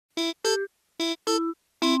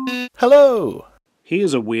Hello!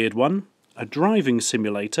 Here's a weird one. A driving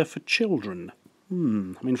simulator for children. I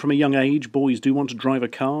mean, from a young age, boys do want to drive a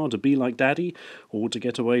car to be like Daddy, or to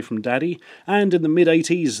get away from Daddy. And in the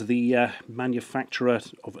mid-80s, the manufacturer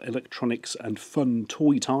of electronics and fun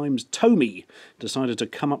toy times, Tomy, decided to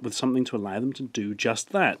come up with something to allow them to do just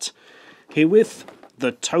that. Herewith,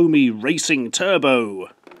 the Tomy Racing Turbo.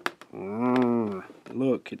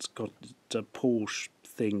 Look, it's got a Porsche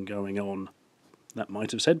thing going on. That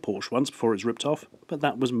might have said Porsche once before it's ripped off, but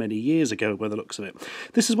that was many years ago by the looks of it.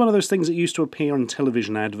 This is one of those things that used to appear on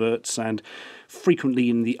television adverts and frequently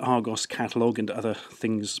in the Argos catalogue and other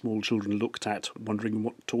things small children looked at, wondering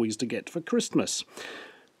what toys to get for Christmas.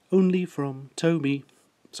 Only from Tomy.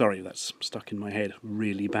 Sorry, that's stuck in my head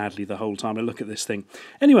really badly the whole time I look at this thing.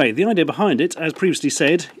 Anyway, the idea behind it, as previously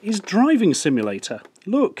said, is driving simulator.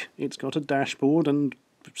 Look, it's got a dashboard and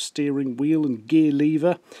steering wheel and gear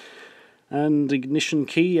lever, and ignition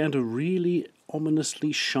key, and a really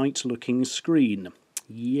ominously shite-looking screen.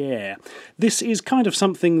 Yeah. This is kind of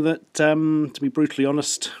something that, to be brutally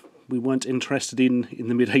honest, we weren't interested in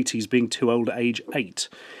the mid-80s, being too old at age 8.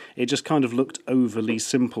 It just kind of looked overly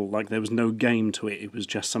simple, like there was no game to it. It was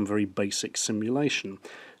just some very basic simulation.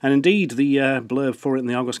 And indeed, the blurb for it in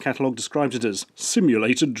the Argos catalogue describes it as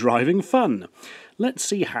simulated driving fun. Let's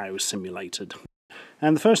see how simulated.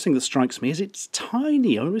 And the first thing that strikes me is it's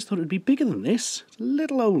tiny. I always thought it would be bigger than this. It's a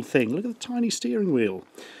little old thing. Look at the tiny steering wheel.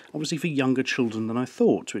 Obviously for younger children than I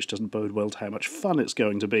thought, which doesn't bode well to how much fun it's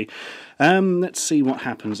going to be. Let's see what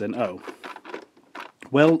happens then. Oh.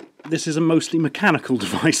 Well, this is a mostly mechanical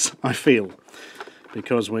device, I feel.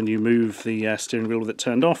 Because when you move the steering wheel with it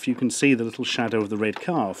turned off, you can see the little shadow of the red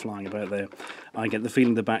car flying about there. I get the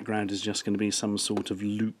feeling the background is just going to be some sort of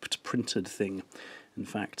looped, printed thing. In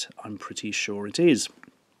fact, I'm pretty sure it is.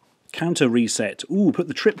 Counter reset. Ooh, put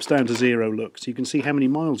the trips down to 0, look, so you can see how many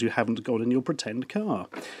miles you haven't got in your pretend car.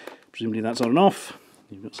 Presumably that's on and off.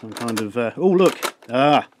 You've got some kind of... oh, look!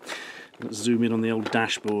 Let's zoom in on the old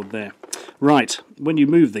dashboard there. Right, when you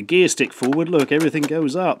move the gear stick forward, look, everything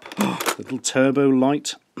goes up. The little turbo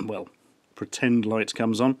light, well, pretend light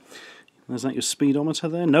comes on. Is that your speedometer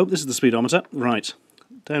there? Nope, this is the speedometer. Right,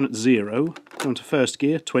 down at 0, down to first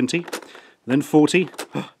gear, 20. Then 40,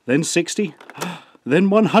 then 60, then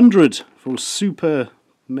 100 for super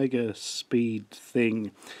mega speed thing.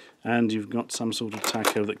 And you've got some sort of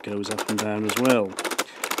tacho that goes up and down as well.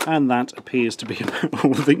 And that appears to be about all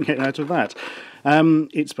we can get out of that.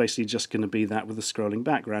 It's basically just going to be that with a scrolling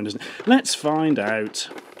background, isn't it? Let's find out.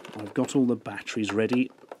 I've got all the batteries ready.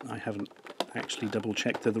 I haven't actually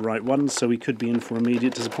double-checked they're the right ones, so we could be in for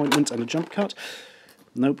immediate disappointment and a jump cut.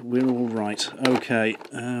 Nope, we're all right. Okay,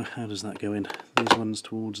 how does that go in? These ones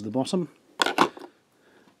towards the bottom.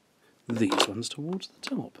 These ones towards the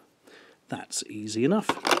top. That's easy enough.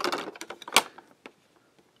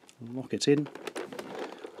 Lock it in.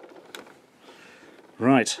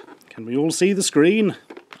 Right, can we all see the screen?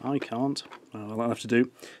 I can't. Well, I'll have to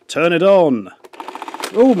do. Turn it on!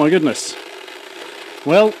 Oh my goodness.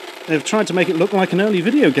 Well, they've tried to make it look like an early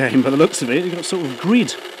video game by the looks of it. You've got sort of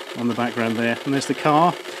grid on the background there, and there's the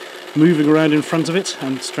car moving around in front of it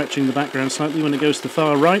and stretching the background slightly when it goes to the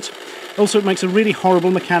far right. Also, it makes a really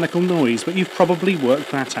horrible mechanical noise, but you've probably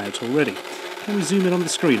worked that out already. Can we zoom in on the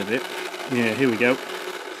screen a bit? Yeah, here we go.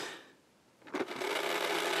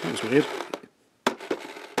 That was weird.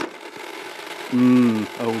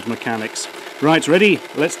 Old mechanics. Right, ready?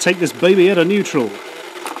 Let's take this baby out of neutral.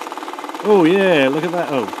 Oh yeah, look at that.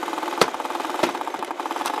 Oh.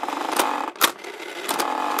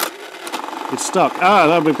 It's stuck.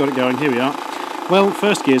 We've got it going. Here we are. Well,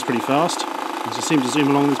 first gear's pretty fast. As I seem to zoom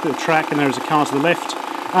along this bit of track, and there's a car to the left.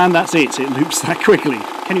 And that's it. It loops that quickly.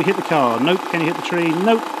 Can you hit the car? Nope. Can you hit the tree?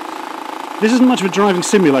 Nope. This isn't much of a driving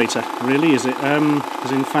simulator, really, is it?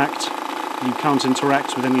 Because in fact, you can't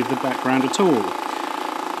interact with any of the background at all.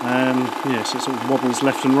 Yes, it sort of wobbles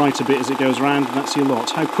left and right a bit as it goes around, and that's your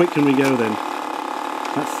lot. How quick can we go then?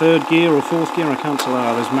 That third gear or fourth gear, I can't tell.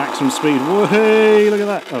 There's maximum speed. Whoa, hey, look at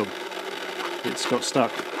that. Oh. It's got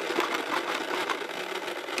stuck.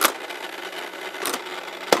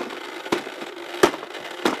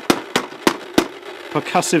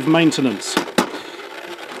 Percussive maintenance. I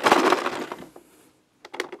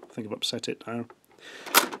think I've upset it now.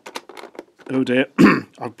 Oh dear,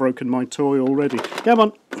 I've broken my toy already. Come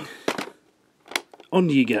on. On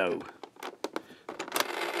you go.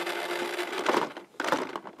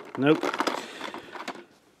 Nope.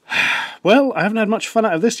 Well, I haven't had much fun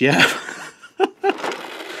out of this yet.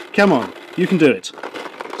 Come on, you can do it.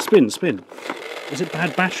 Spin, spin. Is it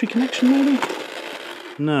bad battery connection, maybe?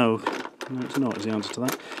 No. No, it's not, is the answer to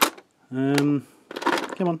that.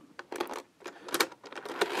 Come on.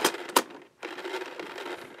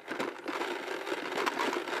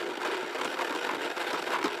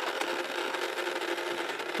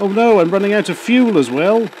 Oh no, I'm running out of fuel as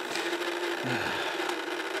well.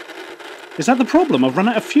 Is that the problem? I've run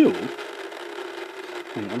out of fuel?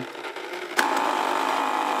 Hang on.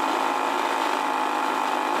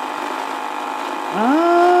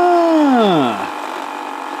 Ah!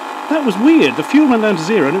 That was weird. The fuel went down to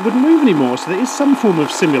 0 and it wouldn't move anymore, so there is some form of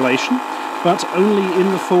simulation, but only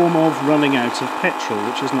in the form of running out of petrol,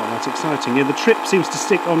 which is not that exciting. Yeah, the trip seems to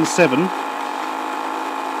stick on 7.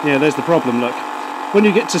 Yeah, there's the problem, look. When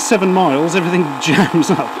you get to 7 miles, everything jams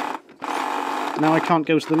up. Now I can't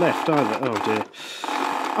go to the left either. Oh dear.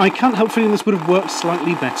 I can't help feeling this would have worked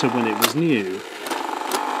slightly better when it was new.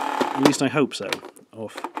 At least I hope so.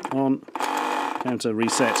 Off, on, counter,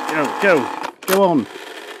 reset. Go on.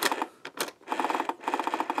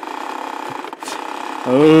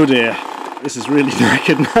 Oh dear. This is really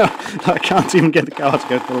knackered now. I can't even get the car to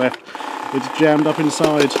go to the left. It's jammed up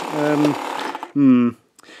inside.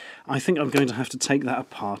 I think I'm going to have to take that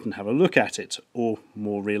apart and have a look at it, or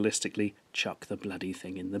more realistically, chuck the bloody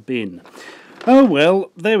thing in the bin. Oh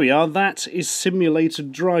well, there we are. That is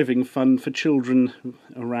simulated driving fun for children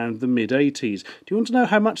around the mid-80s. Do you want to know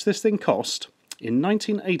how much this thing cost? In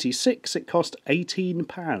 1986 it cost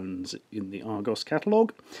 £18 in the Argos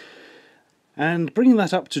catalogue. And bringing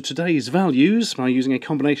that up to today's values by using a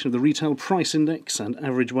combination of the retail price index and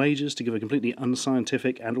average wages to give a completely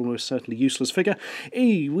unscientific and almost certainly useless figure,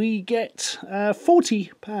 we get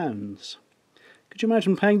 £40. Could you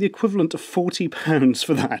imagine paying the equivalent of £40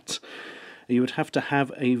 for that? You would have to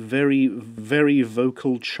have a very, very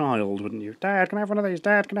vocal child, wouldn't you? Dad, can I have one of these?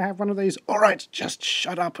 Dad, can I have one of these? All right, just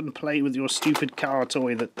shut up and play with your stupid car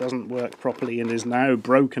toy that doesn't work properly and is now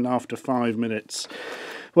broken after 5 minutes.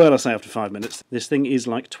 Well, I say after 5 minutes. This thing is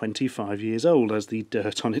like 25 years old, as the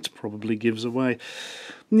dirt on it probably gives away.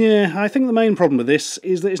 Yeah, I think the main problem with this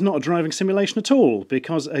is that it's not a driving simulation at all,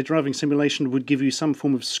 because a driving simulation would give you some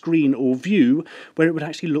form of screen or view where it would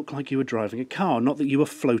actually look like you were driving a car, not that you were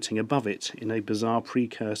floating above it in a bizarre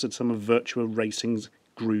precursor to some of Virtua Racing's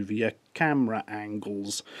groovier camera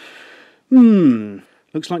angles.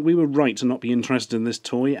 Looks like we were right to not be interested in this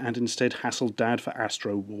toy and instead hassle Dad for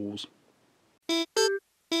Astro Wars.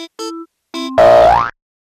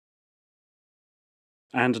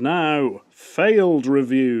 And now, failed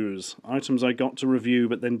reviews. Items I got to review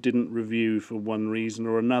but then didn't review for one reason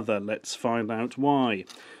or another. Let's find out why.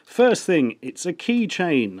 First thing, it's a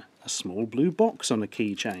keychain. A small blue box on a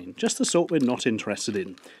keychain. Just the sort we're not interested in.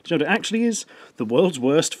 Do you know what it actually is? The world's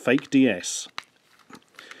worst fake DS.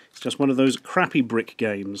 It's just one of those crappy brick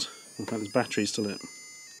games. In fact, there's batteries still in it.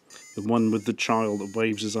 The one with the child that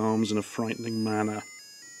waves his arms in a frightening manner.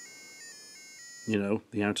 You know,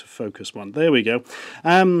 the out of focus one. There we go.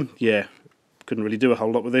 Yeah, couldn't really do a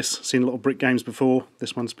whole lot with this. Seen a lot of brick games before.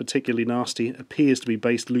 This one's particularly nasty. Appears to be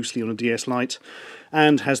based loosely on a DS LIte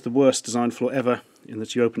and has the worst design flaw ever in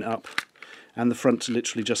that you open it up and the front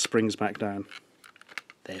literally just springs back down,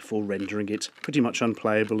 therefore rendering it pretty much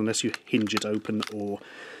unplayable unless you hinge it open or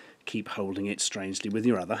keep holding it strangely with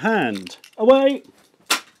your other hand. Away!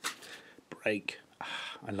 Break.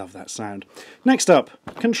 I love that sound. Next up,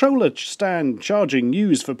 controller stand charging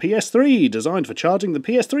used for PS3, designed for charging the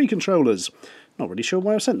PS3 controllers. Not really sure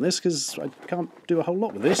why I've sent this, because I can't do a whole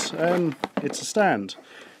lot with this. It's a stand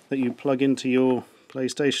that you plug into your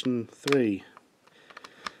PlayStation 3.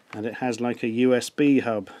 And it has like a USB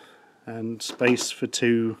hub and space for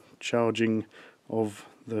 2 charging of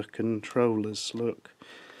the controllers. Look,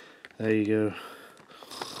 there you go.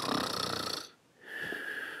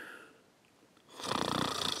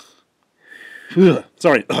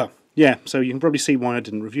 Sorry. Yeah, so you can probably see why I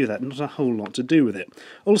didn't review that. Not a whole lot to do with it.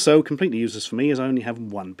 Also, completely useless for me as I only have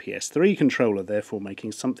one PS3 controller, therefore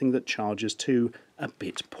making something that charges 2 a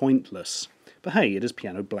bit pointless. But hey, it is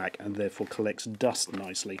piano black and therefore collects dust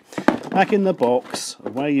nicely. Back in the box.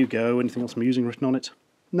 Away you go. Anything else amusing written on it?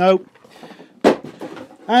 No.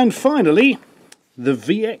 And finally, the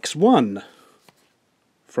VX1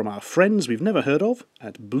 from our friends we've never heard of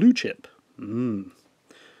at Blue Chip.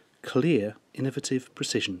 Clear, innovative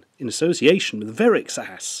precision in association with Verix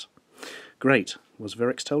ass. Great. Was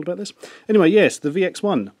Verix told about this? Anyway, yes, the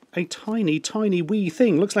VX1. A tiny, tiny wee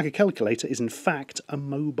thing. Looks like a calculator, is in fact a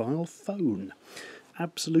mobile phone.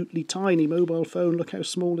 Absolutely tiny mobile phone. Look how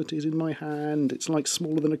small it is in my hand. It's like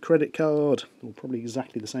smaller than a credit card. Or probably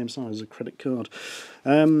exactly the same size as a credit card.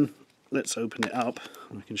 Let's open it up.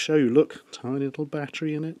 I can show you, look, tiny little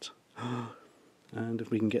battery in it. And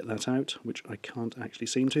if we can get that out, which I can't actually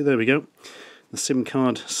seem to, there we go. The SIM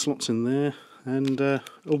card slots in there, and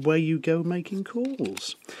away you go making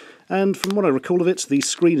calls. And from what I recall of it, the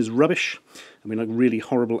screen is rubbish. I mean, like really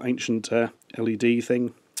horrible ancient LED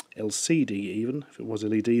thing. LCD even. If it was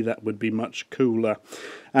LED, that would be much cooler.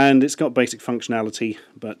 And it's got basic functionality,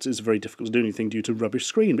 but it's very difficult to do anything due to rubbish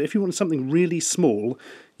screen. But if you wanted something really small,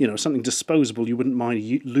 you know, something disposable you wouldn't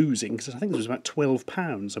mind losing, because I think it was about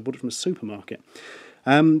 £12. I bought it from a supermarket.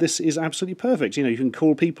 This is absolutely perfect. You know, you can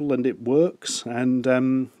call people and it works, and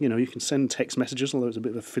you know, you can send text messages, although it's a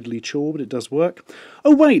bit of a fiddly chore, but it does work.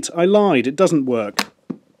 Oh wait, I lied, it doesn't work.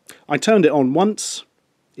 I turned it on once,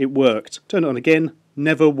 it worked. Turned it on again,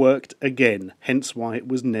 never worked again, hence why it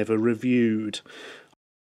was never reviewed.